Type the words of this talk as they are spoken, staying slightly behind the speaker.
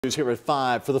News here at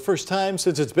 5. For the first time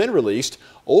since it's been released,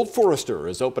 Old Forrester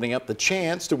is opening up the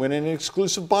chance to win an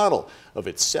exclusive bottle of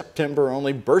its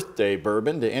September-only birthday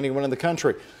bourbon to anyone in the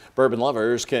country. Bourbon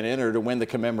lovers can enter to win the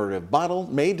commemorative bottle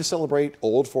made to celebrate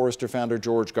Old Forrester founder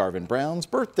George Garvin Brown's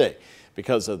birthday.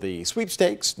 Because of the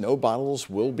sweepstakes, no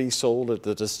bottles will be sold at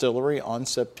the distillery on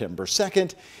September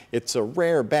 2nd. It's a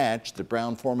rare batch that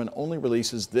Brown-Forman only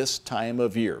releases this time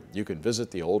of year. You can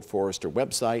visit the Old Forrester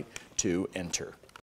website to enter.